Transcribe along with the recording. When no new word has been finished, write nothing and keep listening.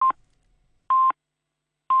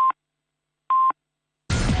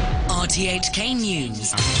RTHK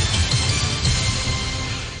News.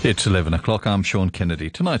 It's 11 o'clock. I'm Sean Kennedy.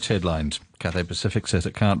 Tonight's headlines. Cathay Pacific says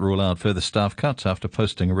it can't rule out further staff cuts after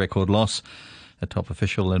posting a record loss. A top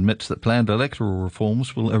official admits that planned electoral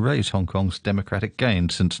reforms will erase Hong Kong's democratic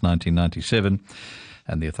gains since 1997.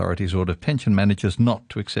 And the authorities order pension managers not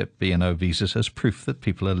to accept BNO visas as proof that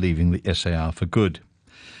people are leaving the SAR for good.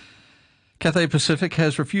 Cathay Pacific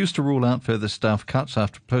has refused to rule out further staff cuts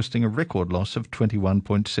after posting a record loss of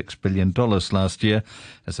 $21.6 billion last year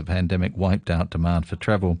as the pandemic wiped out demand for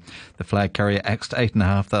travel. The flag carrier axed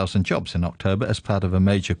 8,500 jobs in October as part of a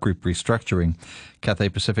major group restructuring. Cathay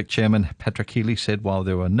Pacific Chairman Patrick Healy said while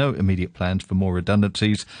there were no immediate plans for more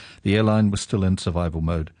redundancies, the airline was still in survival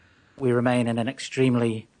mode. We remain in an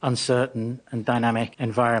extremely uncertain and dynamic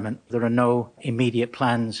environment. There are no immediate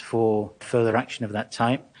plans for further action of that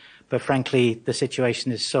type. But frankly, the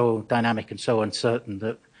situation is so dynamic and so uncertain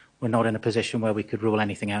that we're not in a position where we could rule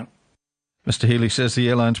anything out. Mr. Healy says the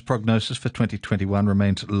airline's prognosis for 2021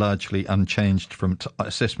 remains largely unchanged from its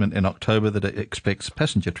assessment in October that it expects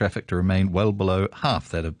passenger traffic to remain well below half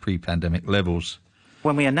that of pre-pandemic levels.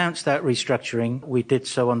 When we announced that restructuring, we did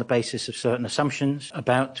so on the basis of certain assumptions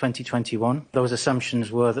about 2021. Those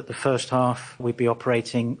assumptions were that the first half we'd be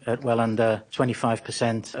operating at well under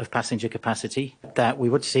 25% of passenger capacity, that we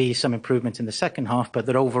would see some improvement in the second half, but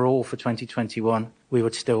that overall for 2021 we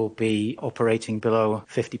would still be operating below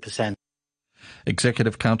 50%.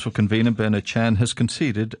 Executive Council convener Bernard Chan has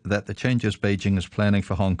conceded that the changes Beijing is planning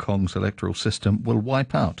for Hong Kong's electoral system will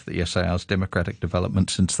wipe out the SAR's democratic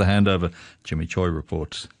development since the handover. Jimmy Choi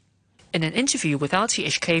reports. In an interview with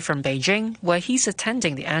RTHK from Beijing, where he's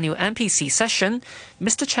attending the annual MPC session,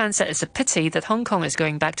 Mr. Chan said it's a pity that Hong Kong is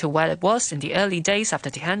going back to where it was in the early days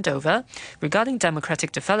after the handover regarding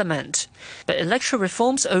democratic development. But electoral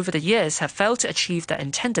reforms over the years have failed to achieve their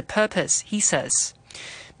intended purpose, he says.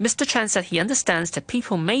 Mr. Chan said he understands that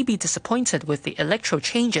people may be disappointed with the electoral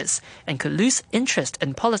changes and could lose interest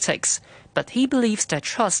in politics, but he believes their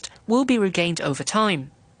trust will be regained over time.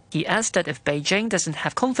 He adds that if Beijing doesn't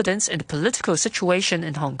have confidence in the political situation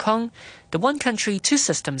in Hong Kong, the one country, two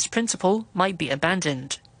systems principle might be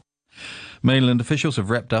abandoned. Mainland officials have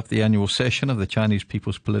wrapped up the annual session of the Chinese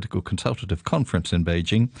People's Political Consultative Conference in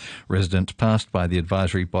Beijing. Residents passed by the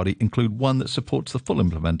advisory body include one that supports the full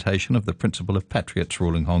implementation of the principle of patriots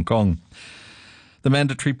ruling Hong Kong. The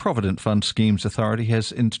Mandatory Provident Fund Schemes Authority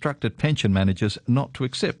has instructed pension managers not to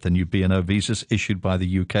accept the new BNO visas issued by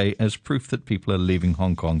the UK as proof that people are leaving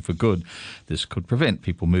Hong Kong for good. This could prevent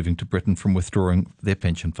people moving to Britain from withdrawing their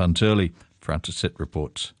pension funds early. Francis Sitt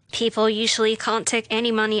reports. People usually can't take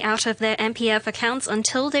any money out of their MPF accounts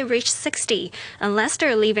until they reach 60, unless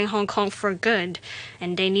they're leaving Hong Kong for good,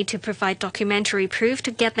 and they need to provide documentary proof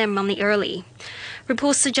to get their money early.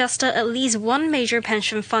 Reports suggest that at least one major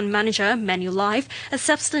pension fund manager, Manulife,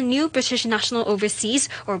 accepts the new British National Overseas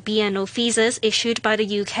or BNO visas issued by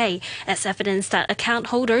the UK as evidence that account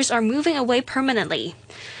holders are moving away permanently.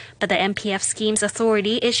 But the MPF Schemes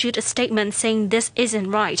Authority issued a statement saying this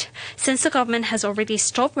isn't right, since the government has already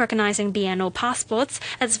stopped recognizing BNO passports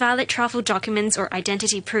as valid travel documents or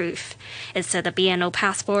identity proof. It said the BNO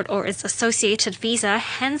passport or its associated visa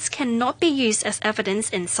hence cannot be used as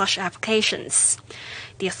evidence in such applications.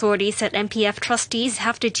 The authority said MPF trustees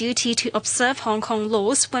have the duty to observe Hong Kong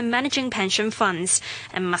laws when managing pension funds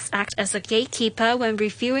and must act as a gatekeeper when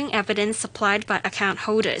reviewing evidence supplied by account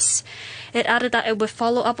holders. It added that it would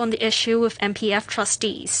follow up on the issue with MPF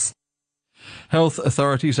trustees. Health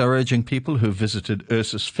authorities are urging people who visited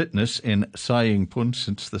Ursus Fitness in Sai Ying Pun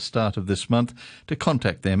since the start of this month to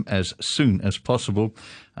contact them as soon as possible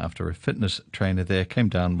after a fitness trainer there came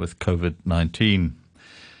down with COVID-19.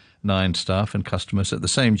 9 staff and customers at the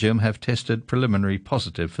same gym have tested preliminary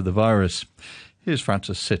positive for the virus. Here's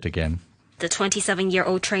Francis Sitt again. The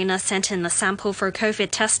 27-year-old trainer sent in a sample for COVID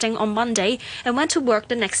testing on Monday and went to work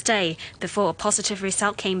the next day before a positive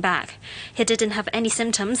result came back. He didn't have any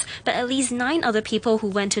symptoms, but at least 9 other people who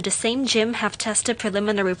went to the same gym have tested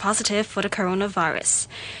preliminary positive for the coronavirus.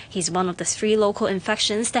 He's one of the 3 local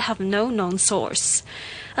infections that have no known source.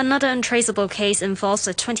 Another untraceable case involves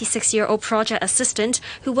a 26-year-old project assistant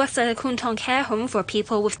who works at a Kwun Tong care home for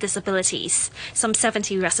people with disabilities. Some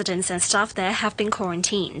 70 residents and staff there have been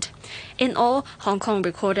quarantined. In all, Hong Kong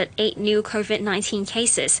recorded 8 new COVID-19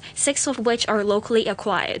 cases, 6 of which are locally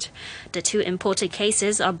acquired. The 2 imported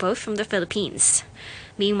cases are both from the Philippines.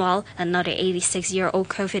 Meanwhile, another 86-year-old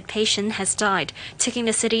COVID patient has died, taking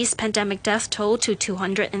the city's pandemic death toll to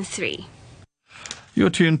 203. You're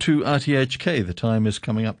tuned to RTHK. The time is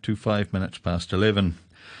coming up to 5 minutes past 11.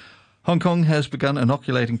 Hong Kong has begun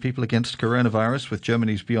inoculating people against coronavirus with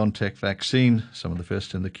Germany's BioNTech vaccine. Some of the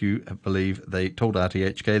first in the queue told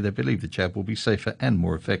RTHK they believe the jab will be safer and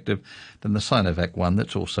more effective than the Sinovac one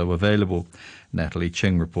that's also available. Natalie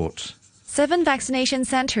Ching reports. 7 vaccination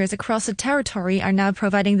centres across the territory are now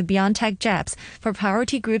providing the BioNTech jabs for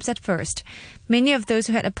priority groups at first. Many of those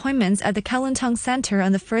who had appointments at the Kowloon Tong Centre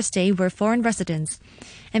on the first day were foreign residents.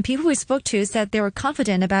 And people we spoke to said they were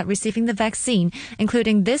confident about receiving the vaccine,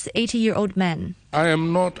 including this 80-year-old man. I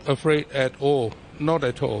am not afraid at all, not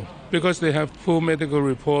at all, because they have full medical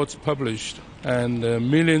reports published. And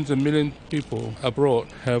millions and millions of people abroad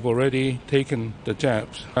have already taken the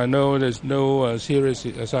jabs. I know there's no serious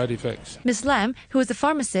side effects. Ms. Lam, who is a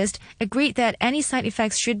pharmacist, agreed that any side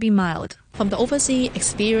effects should be mild. From the overseas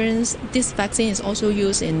experience, this vaccine is also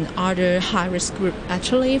used in other high-risk groups,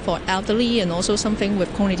 actually, for elderly and also something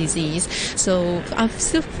with chronic disease. So I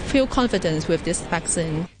still feel confident with this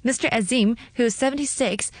vaccine. Mr. Azim, who is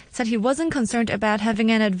 76, said he wasn't concerned about having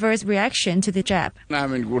an adverse reaction to the jab.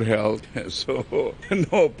 I'm in good health, so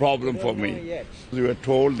no problem for me. We were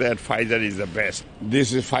told that Pfizer is the best.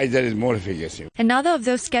 Pfizer is more efficacious. Another of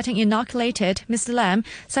those getting inoculated, Mr. Lam,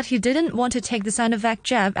 said he didn't want to take the Sinovac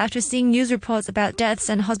jab after seeing news reports about deaths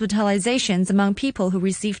and hospitalizations among people who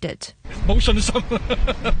received it.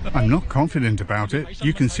 I'm not confident about it.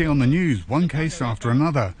 You can see on the news one case after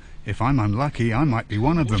another. If I'm unlucky, I might be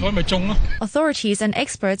one of them. Authorities and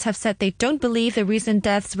experts have said they don't believe the recent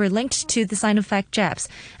deaths were linked to the Sinovac jabs,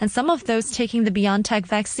 and some of those taking the BioNTech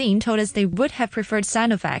vaccine told us they would have preferred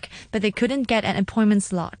Sinovac, but they couldn't get an appointment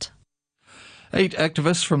slot. 8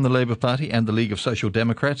 activists from the Labour Party and the League of Social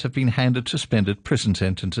Democrats have been handed suspended prison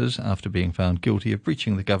sentences after being found guilty of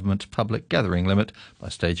breaching the government's public gathering limit by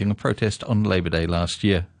staging a protest on Labour Day last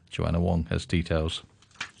year. Joanna Wong has details.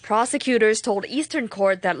 Prosecutors told Eastern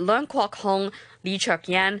Court that Leung Kwok Hong, Lee Chuk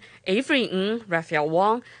Yan, Avery Ng, Raphael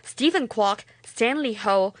Wong, Stephen Kwok, Stanley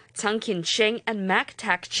Ho, Tang Kin Ching, and Mak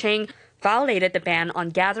Tak Ching violated the ban on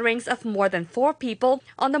gatherings of more than 4 people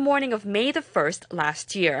on the morning of May the 1st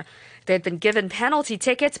last year. They had been given penalty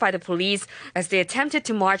tickets by the police as they attempted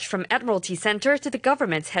to march from Admiralty Centre to the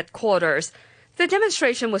government's headquarters. The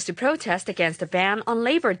demonstration was to protest against a ban on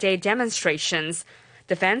Labour Day demonstrations.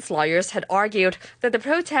 Defense lawyers had argued that the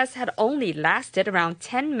protests had only lasted around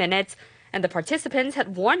 10 minutes and the participants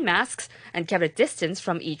had worn masks and kept a distance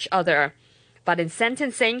from each other. But in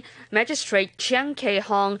sentencing, Magistrate Chiang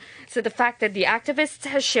K-hong said the fact that the activists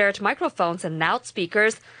had shared microphones and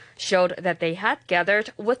loudspeakers showed that they had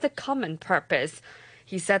gathered with a common purpose.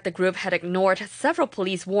 He said the group had ignored several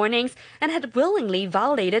police warnings and had willingly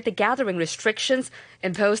violated the gathering restrictions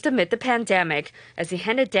imposed amid the pandemic, as he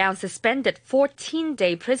handed down suspended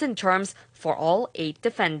 14-day prison terms for all 8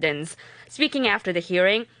 defendants. Speaking after the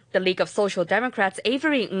hearing, the League of Social Democrats'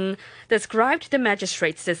 Avery Ng described the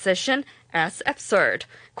magistrate's decision as absurd,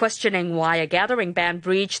 questioning why a gathering ban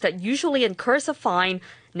breach that usually incurs a fine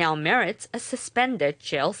now merits a suspended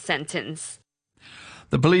jail sentence.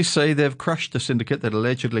 The police say they've crushed the syndicate that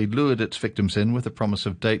allegedly lured its victims in with the promise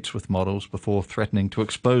of dates with models before threatening to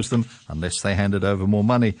expose them unless they handed over more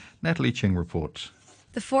money. Natalie Ching reports.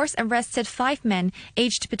 The force arrested 5 men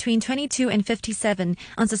aged between 22 and 57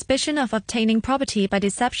 on suspicion of obtaining property by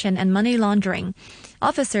deception and money laundering.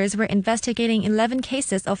 Officers were investigating 11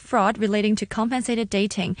 cases of fraud relating to compensated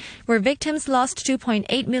dating, where victims lost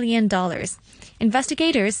 $2.8 million.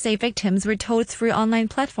 Investigators say victims were told through online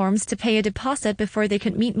platforms to pay a deposit before they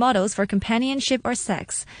could meet models for companionship or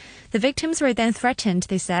sex. The victims were then threatened,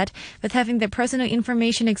 they said, with having their personal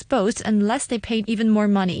information exposed unless they paid even more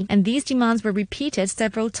money, and these demands were repeated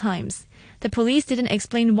several times. The police didn't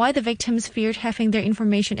explain why the victims feared having their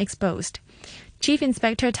information exposed. Chief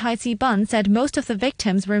Inspector Tai Si Bun said most of the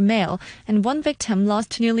victims were male, and one victim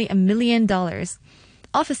lost nearly $1 million.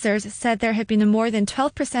 Officers said there had been a more than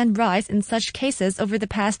 12% rise in such cases over the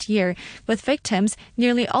past year, with victims,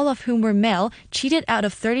 nearly all of whom were male, cheated out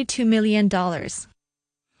of $32 million.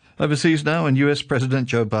 Overseas now, and US President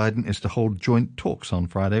Joe Biden is to hold joint talks on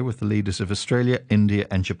Friday with the leaders of Australia, India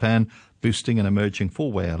and Japan, boosting an emerging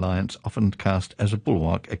four-way alliance often cast as a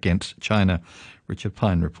bulwark against China. Richard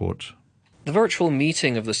Pine reports. The virtual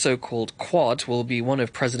meeting of the so-called Quad will be one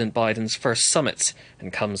of President Biden's first summits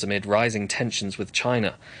and comes amid rising tensions with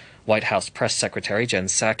China. White House Press Secretary Jen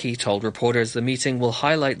Psaki told reporters the meeting will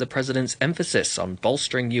highlight the president's emphasis on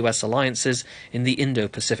bolstering U.S. alliances in the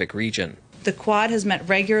Indo-Pacific region. The Quad has met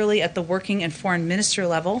regularly at the working and foreign minister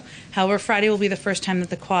level. However, Friday will be the first time that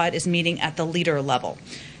the Quad is meeting at the leader level.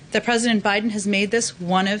 That President Biden has made this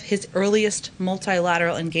one of his earliest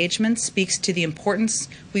multilateral engagements speaks to the importance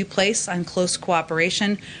we place on close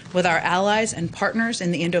cooperation with our allies and partners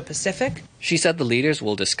in the Indo-Pacific. She said the leaders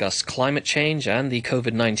will discuss climate change and the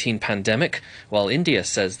COVID-19 pandemic, while India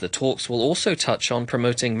says the talks will also touch on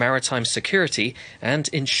promoting maritime security and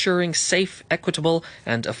ensuring safe, equitable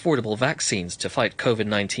and affordable vaccines to fight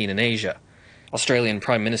COVID-19 in Asia. Australian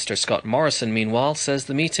Prime Minister Scott Morrison, meanwhile, says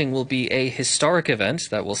the meeting will be a historic event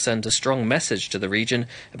that will send a strong message to the region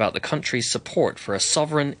about the country's support for a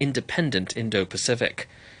sovereign, independent Indo-Pacific.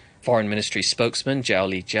 Foreign Ministry spokesman Zhao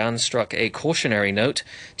Lijian struck a cautionary note,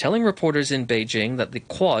 telling reporters in Beijing that the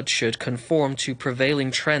Quad should conform to prevailing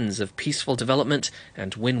trends of peaceful development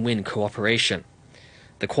and win-win cooperation.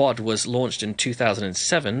 The Quad was launched in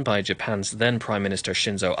 2007 by Japan's then Prime Minister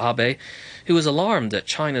Shinzo Abe, who was alarmed at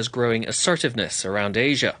China's growing assertiveness around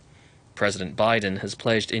Asia. President Biden has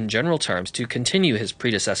pledged in general terms to continue his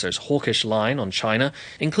predecessor's hawkish line on China,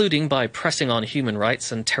 including by pressing on human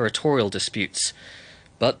rights and territorial disputes.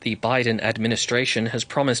 But the Biden administration has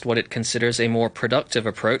promised what it considers a more productive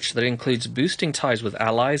approach that includes boosting ties with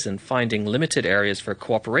allies and finding limited areas for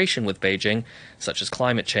cooperation with Beijing, such as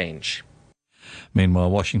climate change.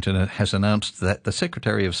 Meanwhile, Washington has announced that the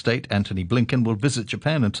Secretary of State, Antony Blinken, will visit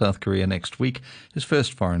Japan and South Korea next week, his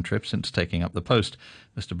first foreign trip since taking up the post.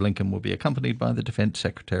 Mr. Blinken will be accompanied by the Defense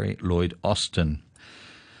Secretary, Lloyd Austin.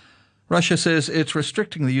 Russia says it's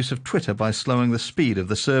restricting the use of Twitter by slowing the speed of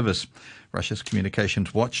the service. Russia's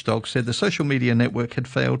communications watchdog said the social media network had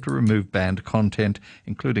failed to remove banned content,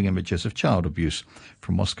 including images of child abuse.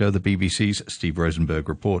 From Moscow, the BBC's Steve Rosenberg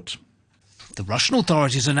reports. The Russian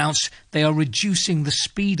authorities announced they are reducing the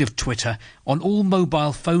speed of Twitter on all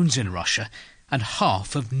mobile phones in Russia and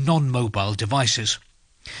half of non-mobile devices.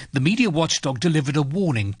 The media watchdog delivered a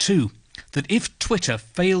warning too, that if Twitter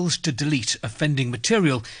fails to delete offending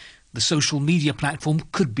material, the social media platform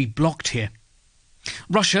could be blocked here.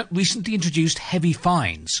 Russia recently introduced heavy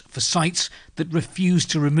fines for sites that refuse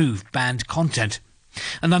to remove banned content.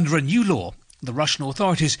 And under a new law, the Russian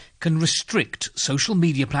authorities can restrict social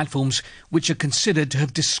media platforms which are considered to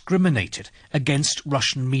have discriminated against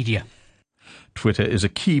Russian media. Twitter is a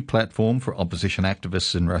key platform for opposition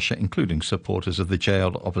activists in Russia, including supporters of the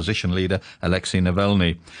jailed opposition leader Alexei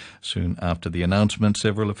Navalny. Soon after the announcement,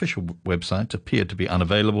 several official websites appeared to be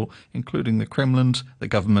unavailable, including the Kremlin's, the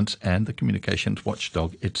government's and the communications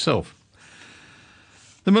watchdog itself.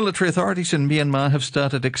 The military authorities in Myanmar have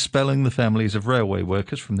started expelling the families of railway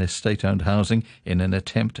workers from their state-owned housing in an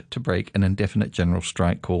attempt to break an indefinite general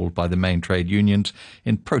strike called by the main trade unions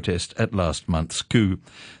in protest at last month's coup.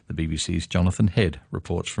 The BBC's Jonathan Head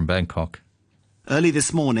reports from Bangkok. Early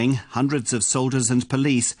this morning, hundreds of soldiers and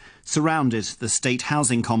police surrounded the state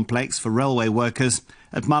housing complex for railway workers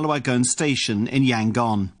at Malawagon station in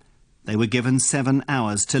Yangon. They were given 7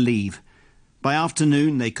 hours to leave. By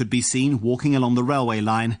afternoon, they could be seen walking along the railway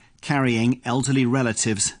line, carrying elderly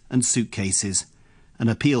relatives and suitcases. An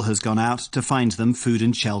appeal has gone out to find them food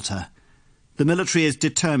and shelter. The military is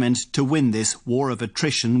determined to win this war of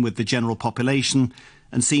attrition with the general population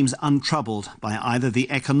and seems untroubled by either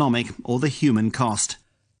the economic or the human cost.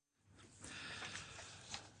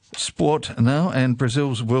 Sport now, and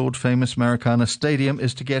Brazil's world-famous Maracanã Stadium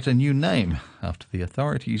is to get a new name after the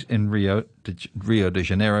authorities in Rio de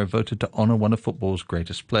Janeiro voted to honour one of football's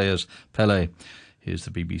greatest players, Pelé. Here's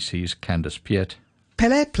the BBC's Candice Piet.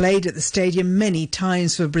 Pelé played at the stadium many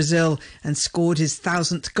times for Brazil and scored his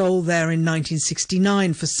 1000th goal there in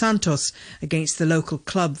 1969 for Santos against the local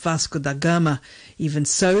club Vasco da Gama. Even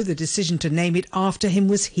so, the decision to name it after him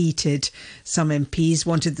was heated. Some MPs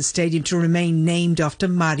wanted the stadium to remain named after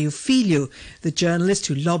Mário Filho, the journalist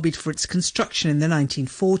who lobbied for its construction in the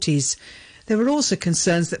 1940s. There were also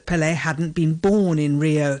concerns that Pelé hadn't been born in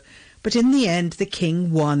Rio. But in the end, the king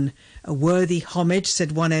won. A worthy homage,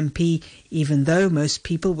 said one MP, even though most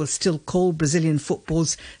people will still call Brazilian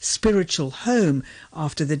football's spiritual home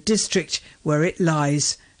after the district where it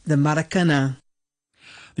lies, the Maracanã.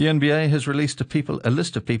 The NBA has released a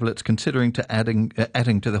list of people it's considering to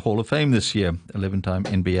adding to the Hall of Fame this year. 11-time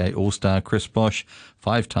NBA All-Star Chris Bosh,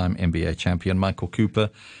 5-time NBA champion Michael Cooper,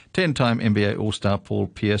 10-time NBA All-Star Paul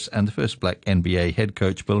Pierce, and the first black NBA head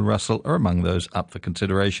coach Bill Russell are among those up for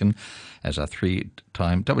consideration, as are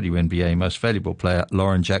 3-time WNBA Most Valuable Player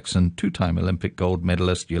Lauren Jackson, 2-time Olympic gold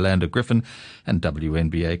medalist Yolanda Griffin, and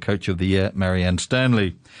WNBA Coach of the Year Marianne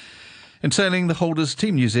Stanley. In sailing, the holders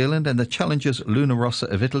Team New Zealand and the challengers Luna Rossa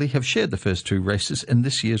of Italy have shared the first 2 races in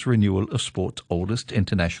this year's renewal of sport's oldest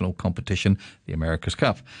international competition, the America's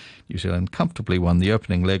Cup. New Zealand comfortably won the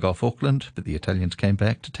opening leg off Auckland, but the Italians came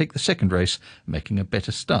back to take the second race, making a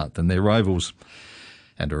better start than their rivals.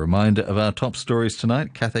 And a reminder of our top stories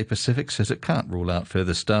tonight. Cathay Pacific says it can't rule out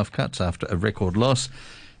further staff cuts after a record loss.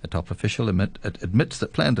 A top official admits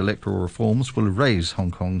that planned electoral reforms will erase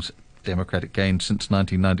Hong Kong's democratic gains since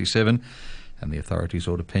 1997. And the authorities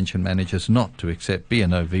order pension managers not to accept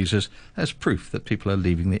B&O visas as proof that people are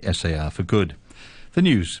leaving the SAR for good. The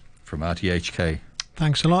news from RTHK.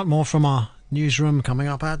 Thanks a lot. More from our newsroom coming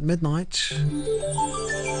up at midnight.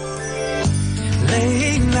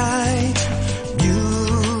 Late night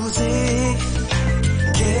music,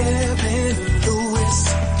 Kevin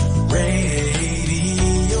Lewis, Radio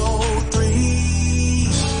 3.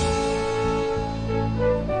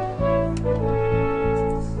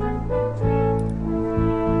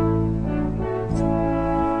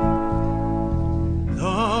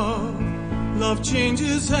 Love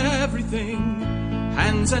changes everything,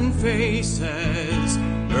 hands and faces,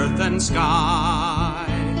 earth and sky.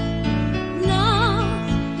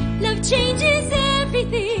 Love changes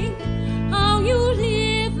everything, how you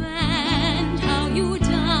live and how you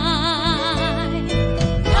die.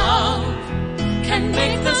 Love can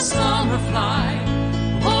make the summer fly,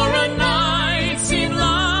 or a night seem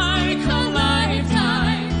like a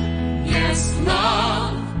lifetime. Yes,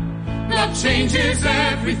 love changes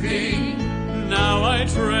everything. Now I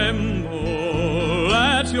tremble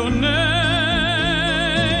at your name.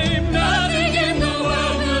 Nothing in the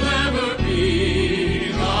world will ever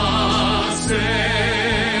be the same.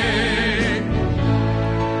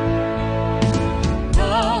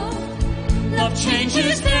 Love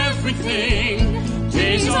changes everything.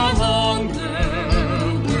 Days are longer,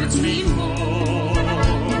 words mean more.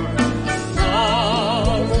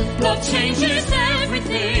 Love changes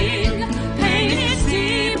everything. Pain is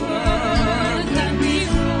deeper.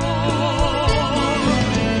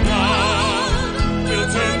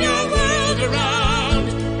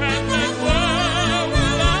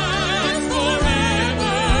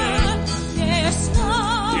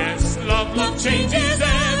 Changes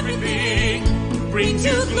everything, brings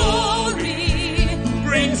you glory,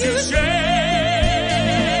 brings you shame.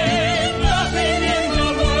 Nothing in the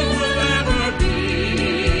world will ever be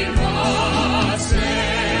the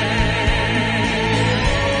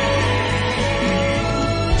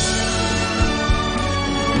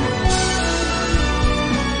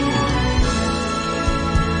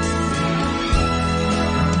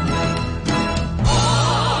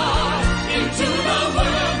into the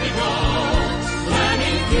world we go.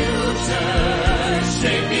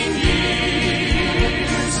 Shaping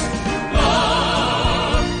years,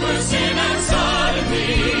 bursting and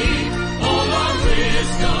suddenly, all our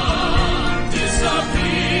wisdom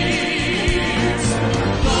disappears.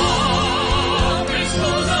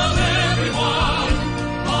 Principles of everyone,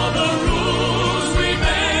 all the rules we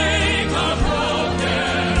make are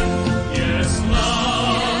broken. Yes,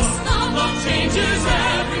 love changes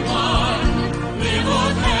everyone. Live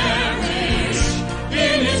or perish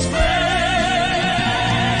in His grace.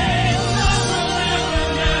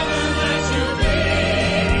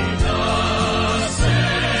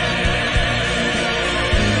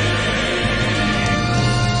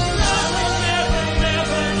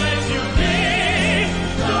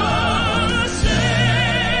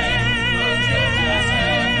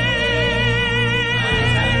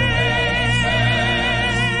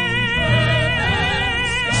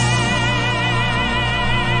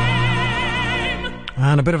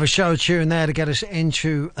 And a bit of a show tune there to get us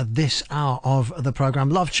into this hour of the programme.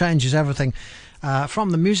 Love Changes Everything, from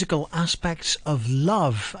the musical aspects of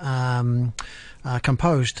love,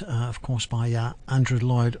 composed, of course, by Andrew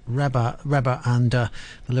Lloyd Webber, and the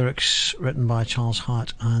lyrics written by Charles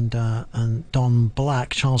Hart and Don Black.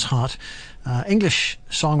 Charles Hart, English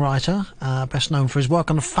songwriter, best known for his work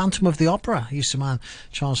on the Phantom of the Opera. He used to man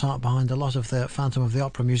Charles Hart behind a lot of the Phantom of the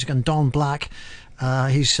Opera music. And Don Black,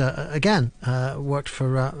 he's again worked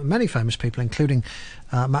for many famous people, including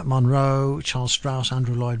Matt Monro, Charles Strauss,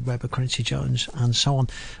 Andrew Lloyd Webber, Quincy Jones, and so on.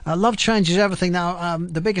 Love Changes Everything. Now,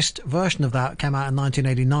 the biggest version of that came out in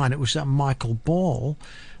 1989. It was Michael Ball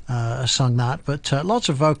sung that, but lots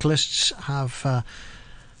of vocalists have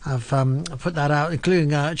put that out,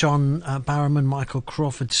 including John Barrowman, Michael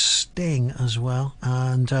Crawford, Sting as well,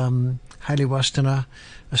 and Hayley Westerner.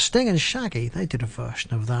 Sting and Shaggy, they did a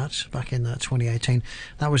version of that back in 2018.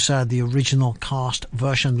 That was the original cast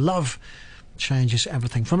version. Love Changes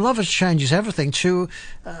Everything. From Love Changes Everything to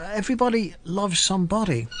Everybody Loves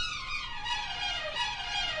Somebody.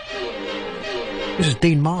 This is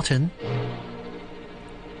Dean Martin.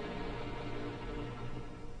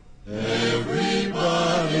 Everybody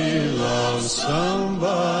loves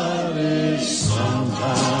somebody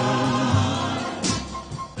sometime.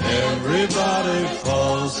 Everybody Everybody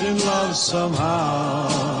falls in love somehow.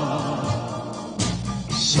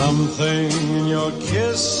 Something in your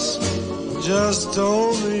kiss just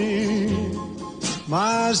told me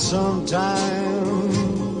my sometime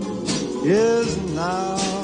is now.